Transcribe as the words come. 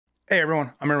Hey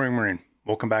everyone, I'm Airwingmarine.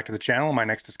 Welcome back to the channel. My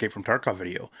next Escape From Tarkov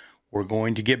video. We're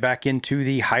going to get back into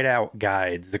the hideout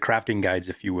guides, the crafting guides,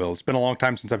 if you will. It's been a long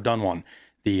time since I've done one.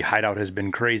 The hideout has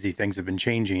been crazy. Things have been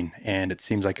changing, and it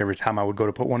seems like every time I would go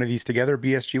to put one of these together,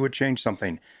 BSG would change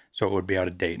something, so it would be out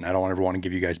of date. And I don't ever want to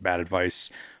give you guys bad advice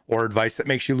or advice that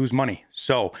makes you lose money.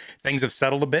 So things have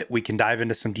settled a bit. We can dive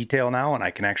into some detail now, and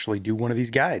I can actually do one of these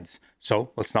guides.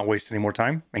 So let's not waste any more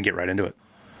time and get right into it.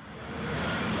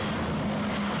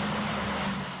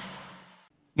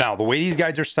 Now, the way these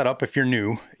guides are set up, if you're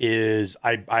new, is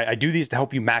I do these to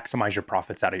help you maximize your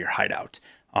profits out of your hideout.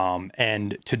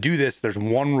 And to do this, there's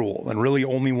one rule, and really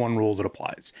only one rule that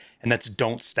applies, and that's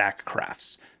don't stack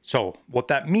crafts. So what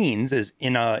that means is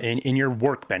in your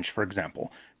workbench, for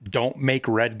example, don't make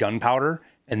red gunpowder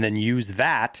and then use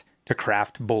that to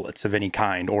craft bullets of any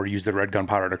kind, or use the red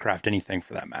gunpowder to craft anything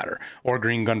for that matter, or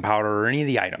green gunpowder, or any of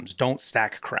the items. Don't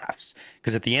stack crafts,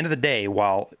 because at the end of the day,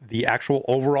 while the actual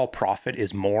overall profit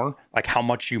is more, like how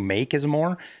much you make is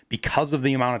more, because of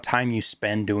the amount of time you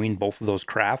spend doing both of those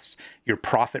crafts, your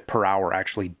profit per hour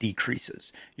actually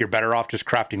decreases. You're better off just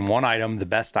crafting one item, the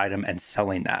best item, and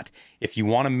selling that. If you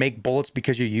want to make bullets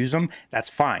because you use them, that's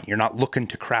fine. You're not looking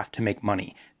to craft to make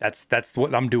money. That's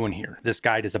what I'm doing here. This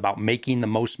guide is about making the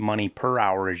most money per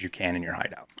hour as you can in your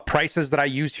hideout. Prices that I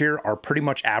use here are pretty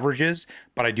much averages,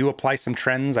 but I do apply some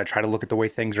trends. I try to look at the way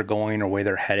things are going or where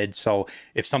they're headed. So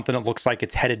if something that looks like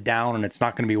it's headed down and it's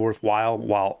not going to be worthwhile,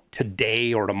 while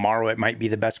today or tomorrow it might be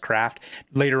the best craft,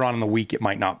 later on in the week it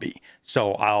might not be.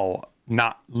 So I'll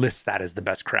not list that as the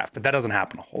best craft, but that doesn't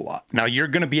happen a whole lot. Now you're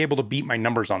going to be able to beat my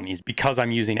numbers on these because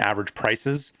I'm using average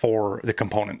prices for the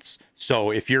components. So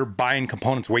if you're buying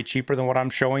components way cheaper than what I'm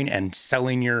showing and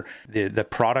selling the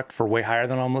product for way higher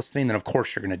than I'm listing, then of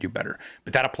course you're going to do better.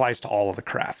 But that applies to all of the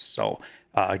crafts. So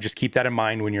just keep that in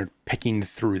mind when you're picking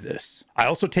through this. I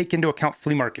also take into account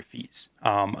flea market fees.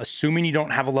 Assuming you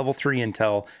don't have a level 3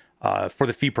 intel, for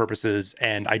the fee purposes,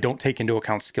 and I don't take into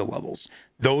account skill levels.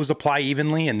 Those apply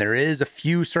evenly, and there is a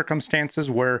few circumstances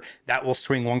where that will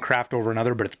swing one craft over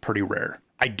another, but it's pretty rare.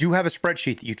 I do have a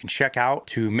spreadsheet that you can check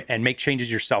out and make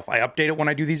changes yourself. I update it when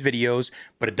I do these videos,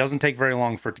 but it doesn't take very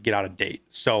long for it to get out of date.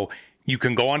 So you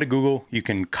can go onto Google, you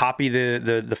can copy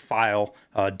the file.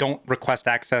 Don't request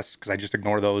access because I just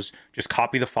ignore those. Just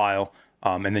copy the file.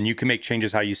 And then you can make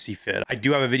changes how you see fit. I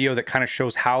do have a video that kind of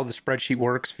shows how the spreadsheet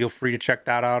works. Feel free to check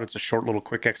that out. It's a short little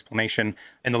quick explanation,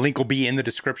 and the link will be in the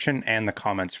description and the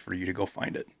comments for you to go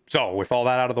find it. So with all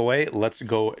that out of the way, let's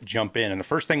go jump in. And the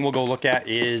first thing we'll go look at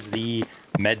is the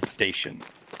med station.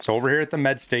 So over here at the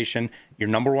med station, your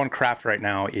number one craft right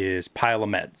now is pile of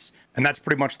meds. And that's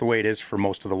pretty much the way it is for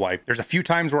most of the wipe. There's a few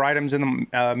times where items in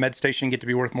the med station get to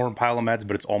be worth more than pile of meds,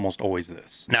 but it's almost always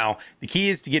this. Now, the key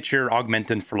is to get your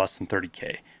augmentin for less than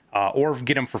 30K. Or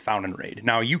get them for found and raid.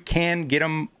 Now you can get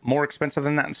them more expensive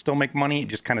than that and still make money. It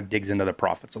just kind of digs into the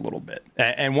profits a little bit.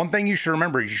 And one thing you should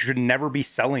remember is you should never be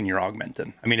selling your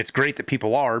augmentin. I mean, it's great that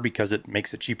people are because it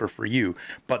makes it cheaper for you,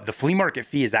 but the flea market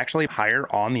fee is actually higher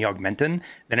on the augmentin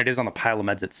than it is on the pile of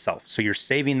meds itself. So you're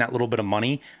saving that little bit of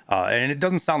money, and it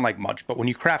doesn't sound like much, but when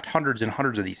you craft hundreds and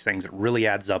hundreds of these things, it really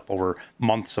adds up over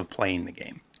months of playing the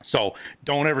game. So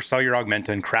don't ever sell your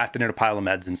augmentin, craft it in a pile of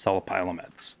meds, and sell a pile of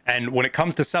meds. And when it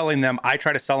comes to selling them, I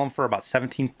try to sell them for about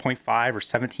 17.5 or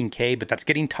 17K, but that's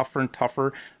getting tougher and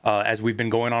tougher as we've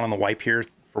been going on the wipe here.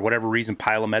 For whatever reason,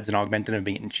 pile of meds and augmentin have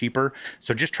been getting cheaper.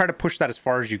 So just try to push that as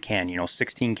far as you can,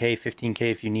 16K, 15K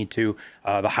if you need to.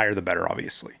 The higher the better,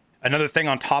 obviously. Another thing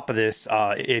on top of this,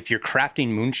 if you're crafting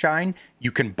moonshine,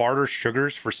 you can barter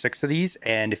sugars for 6 of these.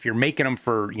 And if you're making them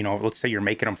for, let's say you're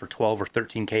making them for 12 or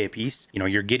 13K a piece,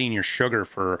 you're getting your sugar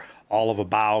for all of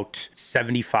about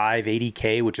 75,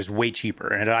 80K, which is way cheaper.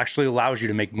 And it actually allows you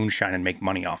to make moonshine and make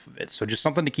money off of it. So just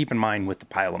something to keep in mind with the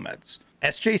pile of meds.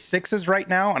 SJ6s right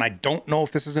now, and I don't know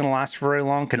if this is going to last for very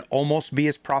long, can almost be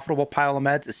as profitable pile of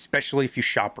meds, especially if you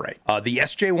shop right. The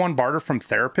SJ1 barter from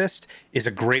Therapist is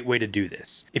a great way to do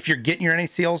this. If you're getting your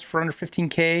NACLs for under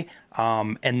 15K,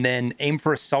 and then aim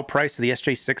for a sell price of the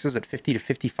SJ6s at 50 to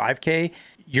 55K,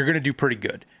 you're going to do pretty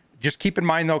good. Just keep in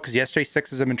mind though, because the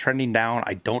SJ6s have been trending down.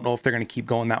 I don't know if they're going to keep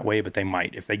going that way, but they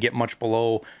might. If they get much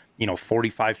below,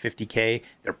 45, 50K,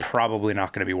 they're probably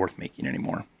not going to be worth making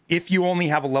anymore. If you only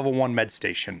have a level 1 med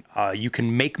station, you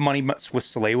can make money with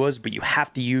Salewas, but you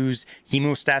have to use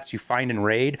hemostats you find in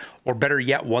raid, or better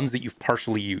yet, ones that you've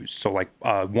partially used. So like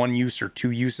 1 use or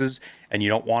 2 uses, and you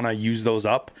don't want to use those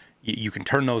up. you can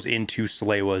turn those into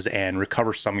Salewas and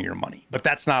recover some of your money. But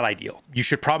that's not ideal. You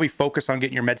should probably focus on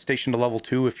getting your med station to level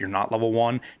 2 if you're not level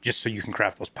 1, just so you can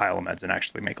craft those pile of meds and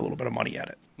actually make a little bit of money at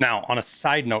it. Now, on a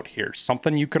side note here,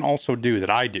 something you can also do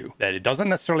that I do, that it doesn't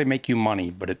necessarily make you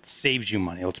money, but it saves you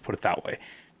money. Let's put it that way.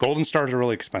 Golden stars are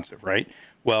really expensive, right?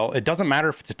 Well, it doesn't matter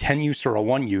if it's a 10 use or a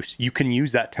 1 use, you can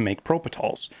use that to make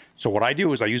propitals. So what I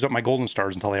do is I use up my golden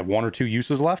stars until I have 1 or 2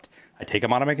 uses left. I take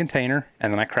them out of my container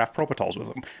and then I craft propitals with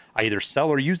them. I either sell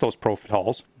or use those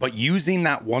propitals, but using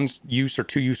that 1 use or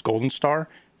 2 use golden star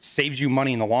saves you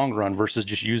money in the long run versus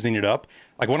just using it up.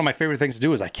 Like, one of my favorite things to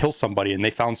do is I kill somebody and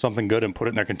they found something good and put it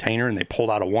in their container and they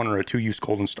pulled out a 1 or a 2 use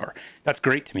golden star. That's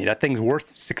great to me. That thing's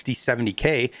worth 60,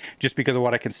 70K just because of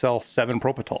what I can sell 7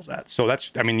 propitals at. So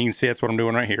that's, I mean, you can see that's what I'm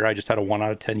doing right here. I just had a 1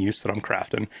 out of 10 use that I'm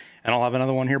crafting, and I'll have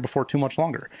another one here before too much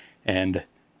longer. And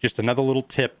just another little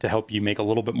tip to help you make a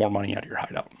little bit more money out of your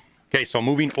hideout. Okay, so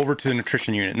moving over to the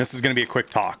nutrition unit, and this is going to be a quick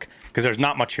talk because there's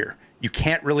not much here. You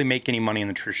can't really make any money in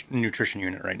the nutrition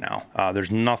unit right now. There's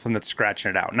nothing that's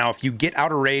scratching it out. Now, if you get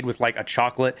out of raid with like a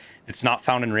chocolate that's not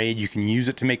found in raid, you can use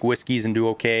it to make whiskeys and do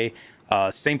okay.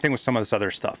 Same thing with some of this other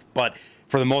stuff. But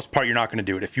for the most part, you're not going to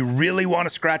do it. If you really want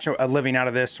to scratch a living out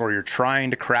of this, or you're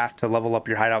trying to craft to level up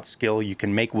your hideout skill, you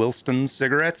can make Wilston's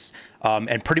cigarettes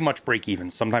and pretty much break even.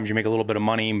 Sometimes you make a little bit of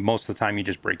money. Most of the time, you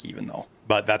just break even though.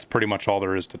 But that's pretty much all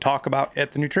there is to talk about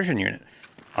at the nutrition unit.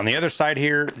 On the other side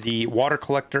here, the water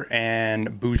collector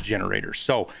and booze generator.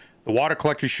 So the water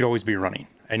collector should always be running.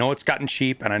 I know it's gotten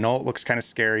cheap and I know it looks kind of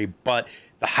scary, but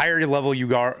the higher level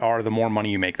you are, the more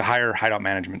money you make. The higher hideout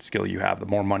management skill you have, the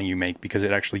more money you make, because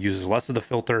it actually uses less of the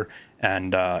filter,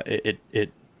 and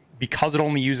because it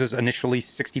only uses initially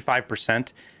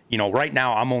 65%. You know, right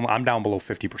now I'm down below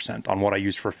 50% on what I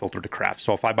use for a filter to craft.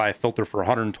 So if I buy a filter for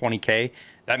 120K,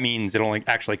 that means it only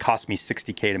actually costs me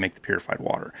 60K to make the purified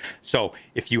water. So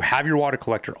if you have your water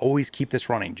collector, always keep this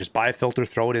running. Just buy a filter,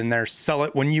 throw it in there, sell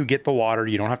it when you get the water.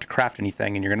 You don't have to craft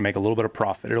anything, and you're going to make a little bit of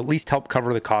profit. It'll at least help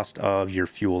cover the cost of your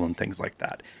fuel and things like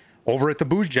that. Over at the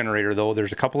booze generator, though,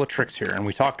 there's a couple of tricks here, and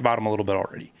we talked about them a little bit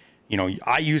already. You know,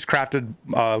 I use crafted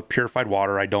purified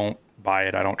water. I don't buy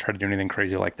it. I don't try to do anything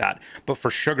crazy like that. But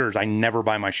for sugars, I never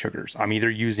buy my sugars. I'm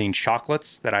either using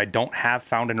chocolates that I don't have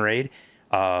found in raid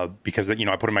because, you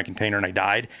know, I put in my container and I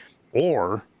died,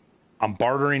 or I'm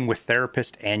bartering with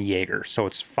Therapist and Jaeger. So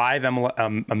it's 5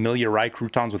 Amelia Rye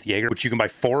croutons with Jaeger, which you can buy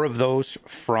 4 of those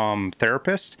from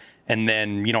Therapist. And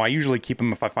then, you know, I usually keep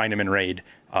them if I find them in raid.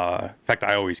 In fact,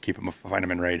 I always keep them if I find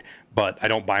them in raid, but I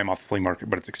don't buy them off the flea market,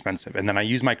 but it's expensive. And then I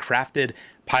use my crafted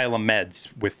pile of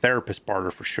meds with Therapist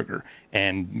barter for sugar.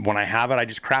 And when I have it, I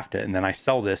just craft it and then I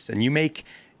sell this. And you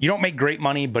don't make great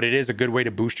money, but it is a good way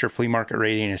to boost your flea market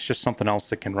rating. It's just something else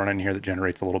that can run in here that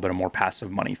generates a little bit of more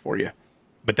passive money for you.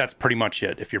 But that's pretty much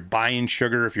it. If you're buying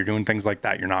sugar, if you're doing things like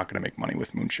that, you're not going to make money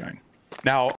with moonshine.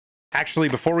 Now, actually,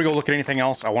 before we go look at anything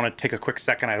else, I want to take a quick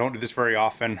second. I don't do this very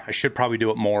often. I should probably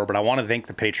do it more, but I want to thank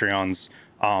the Patreons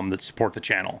that support the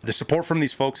channel. The support from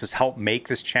these folks has helped make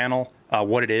this channel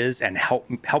what it is, and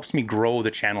helps me grow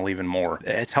the channel even more.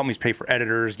 It's helped me pay for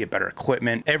editors, get better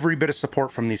equipment. Every bit of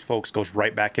support from these folks goes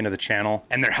right back into the channel,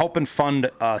 and they're helping fund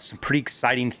some pretty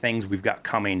exciting things we've got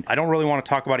coming. I don't really want to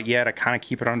talk about it yet. I kind of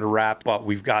keep it under wrap, but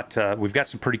we've got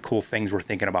some pretty cool things we're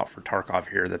thinking about for Tarkov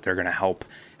here that they're going to help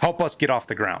us get off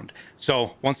the ground.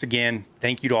 So once again,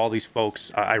 thank you to all these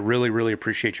folks. I really, really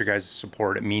appreciate your guys'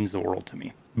 support. It means the world to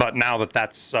me. But now that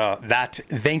that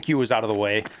thank you is out of the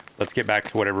way, let's get back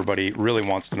to what everybody really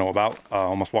wants to know about.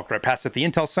 Almost walked right past it. The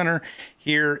Intel Center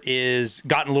here is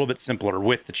gotten a little bit simpler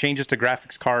with the changes to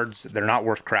graphics cards. They're not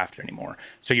worth crafting anymore.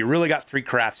 So you really got 3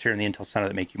 crafts here in the Intel Center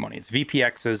that make you money. It's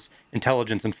VPXs,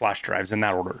 intelligence, and flash drives in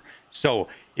that order. So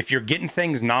if you're getting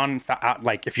things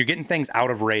if you're getting things out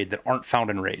of raid that aren't found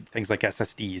in raid, things like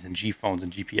SSDs and G phones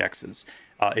and GPXs,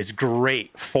 it's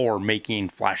great for making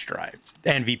flash drives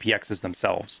and VPXs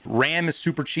themselves. RAM is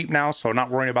super cheap now, so I'm not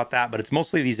worrying about that, but it's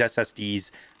mostly these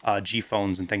SSDs, G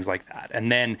phones, and things like that. And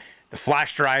then the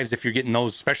flash drives, if you're getting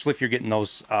those, especially if you're getting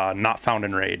those not found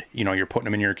in raid, you know, you're putting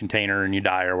them in your container and you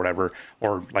die or whatever,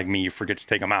 or like me, you forget to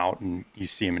take them out and you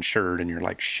see them insured and you're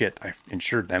like, shit, I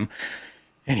insured them.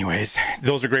 Anyways,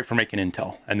 those are great for making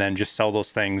intel, and then just sell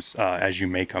those things as you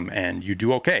make them, and you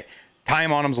do okay.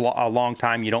 Time on them's a long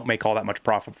time. You don't make all that much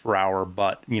profit per hour,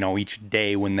 but you know, each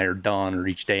day when they're done, or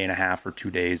each day and a half or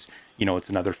 2 days, you know, it's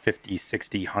another 50,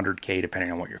 60, 100K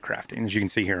depending on what you're crafting. As you can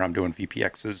see here, I'm doing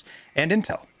VPXs and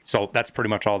intel. So that's pretty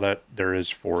much all that there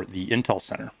is for the Intel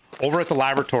Center. Over at the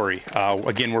Lavatory,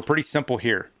 again, we're pretty simple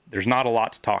here. There's not a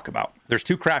lot to talk about. There's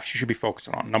 2 crafts you should be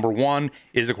focusing on. Number 1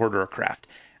 is a Cordura craft.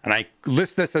 And I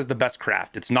list this as the best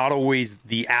craft. It's not always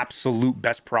the absolute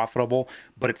best profitable,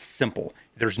 but it's simple.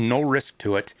 There's no risk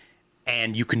to it,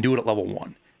 and you can do it at level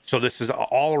 1. So this is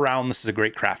all around, this is a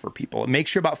great craft for people. It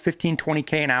makes you about 15,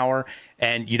 20K an hour,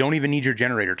 and you don't even need your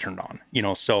generator turned on. You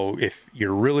know, so if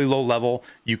you're really low level,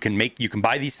 you can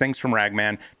buy these things from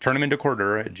Ragman, turn them into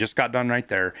Cordura. It just got done right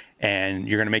there, and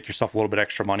you're gonna make yourself a little bit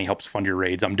extra money, helps fund your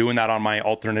raids. I'm doing that on my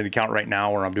alternate account right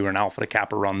now, where I'm doing an alpha to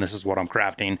kappa run. This is what I'm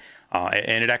crafting,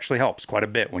 and it actually helps quite a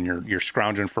bit when you're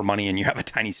scrounging for money and you have a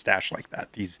tiny stash like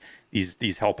that.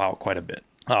 These help out quite a bit.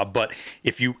 But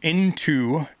if you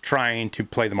into trying to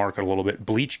play the market a little bit,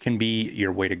 bleach can be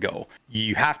your way to go.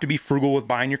 You have to be frugal with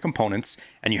buying your components,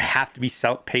 and you have to be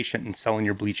patient in selling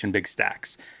your bleach in big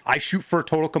stacks. I shoot for a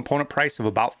total component price of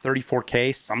about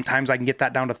 34K. Sometimes I can get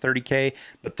that down to 30K,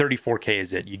 but 34K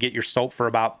is it. You get your soap for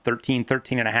about 13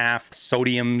 and a half.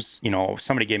 Sodiums, you know,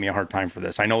 somebody gave me a hard time for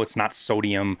this. I know it's not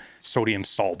sodium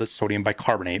salt, it's sodium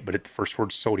bicarbonate, but the first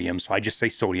word's sodium, so I just say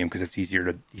sodium because it's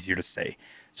easier to say.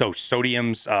 So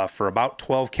sodiums for about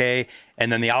 12K,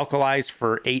 and then the alkalis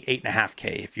for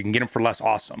 8.5K. If you can get them for less,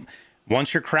 awesome.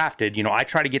 Once you're crafted, you know, I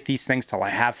try to get these things till I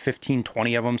have 15,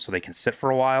 20 of them so they can sit for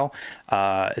a while,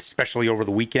 especially over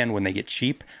the weekend when they get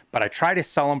cheap. But I try to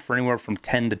sell them for anywhere from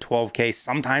 10 to 12K.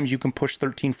 Sometimes you can push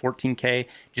 13, 14K.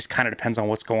 Just kind of depends on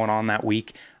what's going on that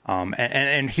week.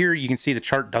 And here you can see the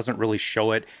chart doesn't really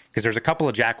show it because there's a couple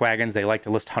of jackwagons. They like to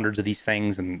list hundreds of these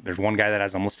things, and there's one guy that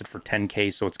has them listed for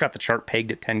 10K. So it's got the chart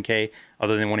pegged at 10K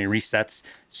other than when he resets.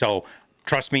 So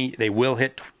trust me, they will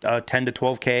hit 10 to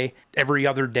 12K every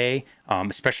other day,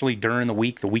 especially during the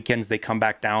week. The weekends, they come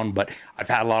back down, but I've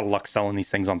had a lot of luck selling these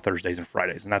things on Thursdays and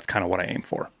Fridays, and that's kind of what I aim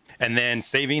for. And then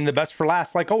saving the best for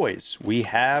last, like always, we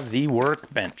have the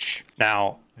Workbench.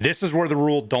 Now, this is where the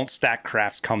rule don't stack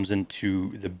crafts comes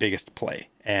into the biggest play.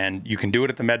 And you can do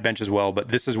it at the med bench as well, but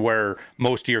this is where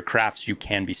most of your crafts you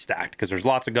can be stacked, because there's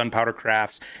lots of gunpowder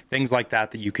crafts, things like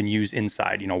that you can use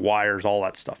inside, you know, wires, all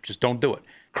that stuff. Just don't do it.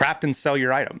 Craft and sell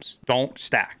your items. Don't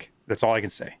stack. That's all I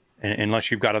can say. Unless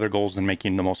you've got other goals than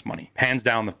making the most money. Hands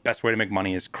down, the best way to make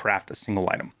money is craft a single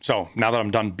item. So now that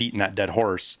I'm done beating that dead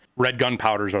horse, red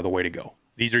gunpowders are the way to go.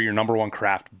 These are your number one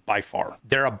craft by far.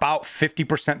 They're about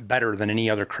 50% better than any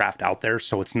other craft out there,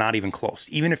 so it's not even close.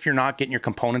 Even if you're not getting your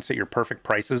components at your perfect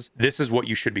prices, this is what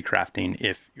you should be crafting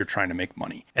if you're trying to make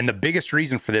money. And the biggest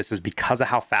reason for this is because of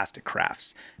how fast it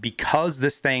crafts. Because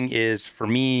this thing is, for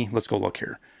me, let's go look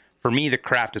here. For me, the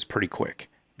craft is pretty quick,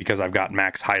 because I've got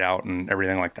max hideout and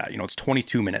everything like that. You know, it's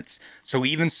 22 minutes. So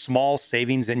even small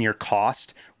savings in your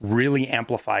cost really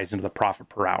amplifies into the profit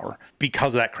per hour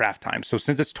because of that craft time. So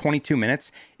since it's 22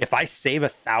 minutes, if I save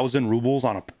 1,000 rubles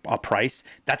on a price,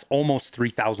 that's almost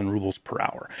 3,000 rubles per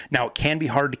hour. Now, it can be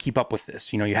hard to keep up with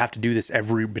this. You know, you have to do this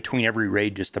between every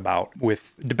raid just about,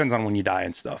 depends on when you die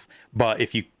and stuff. But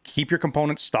if you keep your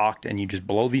components stocked and you just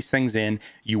blow these things in,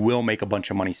 you will make a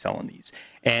bunch of money selling these.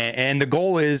 And the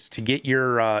goal is to get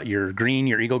your green,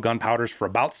 your Eagle gunpowders for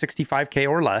about 65K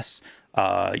or less,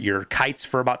 your kites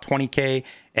for about 20K,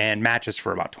 and matches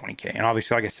for about 20K. And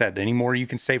obviously, like I said, any more you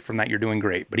can save from that, you're doing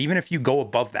great. But even if you go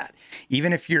above that,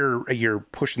 even if you're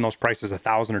pushing those prices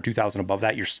 1,000 or 2,000 above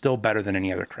that, you're still better than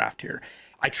any other craft here.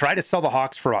 I try to sell the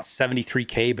Hawks for about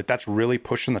 73K, but that's really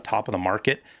pushing the top of the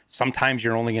market. Sometimes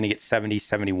you're only going to get 70,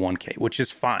 71K, which is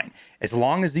fine. As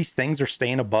long as these things are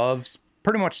staying above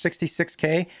pretty much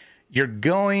 66K, you're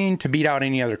going to beat out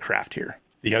any other craft here.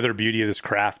 The other beauty of this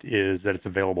craft is that it's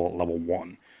available at level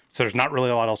 1. So there's not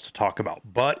really a lot else to talk about.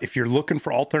 But if you're looking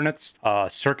for alternates,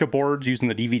 circuit boards using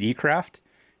the DVD craft,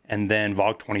 and then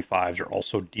VOG 25s are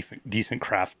also decent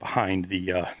crafts behind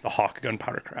the Hawk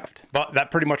gunpowder craft. But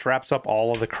that pretty much wraps up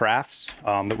all of the crafts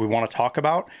that we want to talk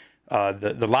about.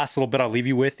 The last little bit I'll leave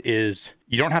you with is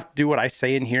you don't have to do what I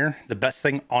say in here. The best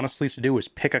thing, honestly, to do is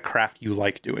pick a craft you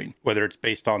like doing, whether it's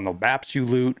based on the maps you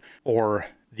loot or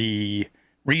the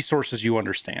resources you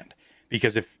understand.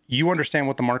 Because if you understand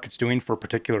what the market's doing for a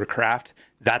particular craft,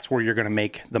 that's where you're going to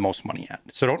make the most money at.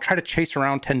 So don't try to chase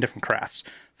around 10 different crafts.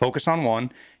 Focus on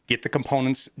one, get the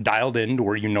components dialed in to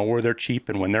where you know where they're cheap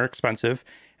and when they're expensive.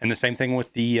 And the same thing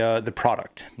with the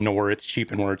product, know where it's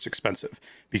cheap and where it's expensive,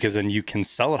 because then you can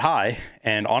sell it high.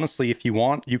 And honestly, if you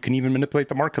want, you can even manipulate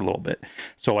the market a little bit.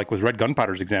 So like with red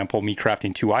gunpowders example, me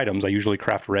crafting 2 items, I usually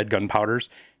craft red gunpowders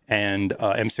and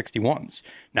M61s.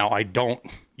 Now I don't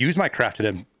use my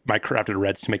crafted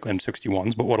reds to make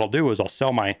M61s, but what I'll do is I'll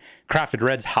sell my crafted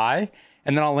reds high,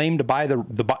 and then I'll aim to buy the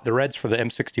reds for the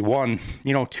M61,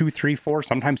 you know, 2, 3, 4,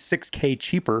 sometimes 6K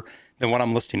cheaper than what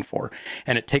I'm listing for.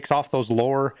 And it takes off those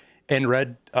lower end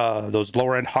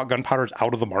hot gunpowders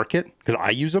out of the market because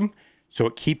I use them. So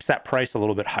it keeps that price a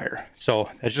little bit higher. So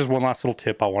that's just one last little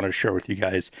tip I wanted to share with you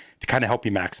guys to kind of help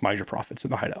you maximize your profits in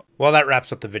the Hideout. Well, that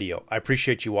wraps up the video. I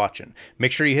appreciate you watching.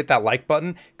 Make sure you hit that like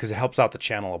button because it helps out the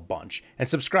channel a bunch. And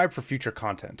subscribe for future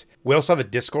content. We also have a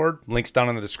Discord, links down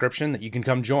in the description, that you can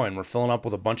come join. We're filling up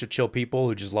with a bunch of chill people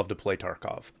who just love to play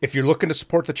Tarkov. If you're looking to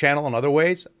support the channel in other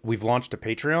ways, we've launched a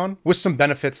Patreon with some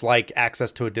benefits like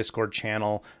access to a Discord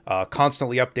channel,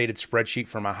 constantly updated spreadsheet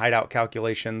for my Hideout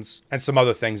calculations, and some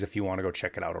other things if you want to go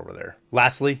check it out over there.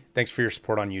 Lastly, thanks for your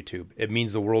support on YouTube. It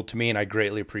means the world to me, and I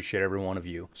greatly appreciate every one of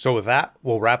you. So with that,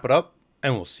 we'll wrap it up,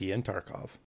 and we'll see you in Tarkov.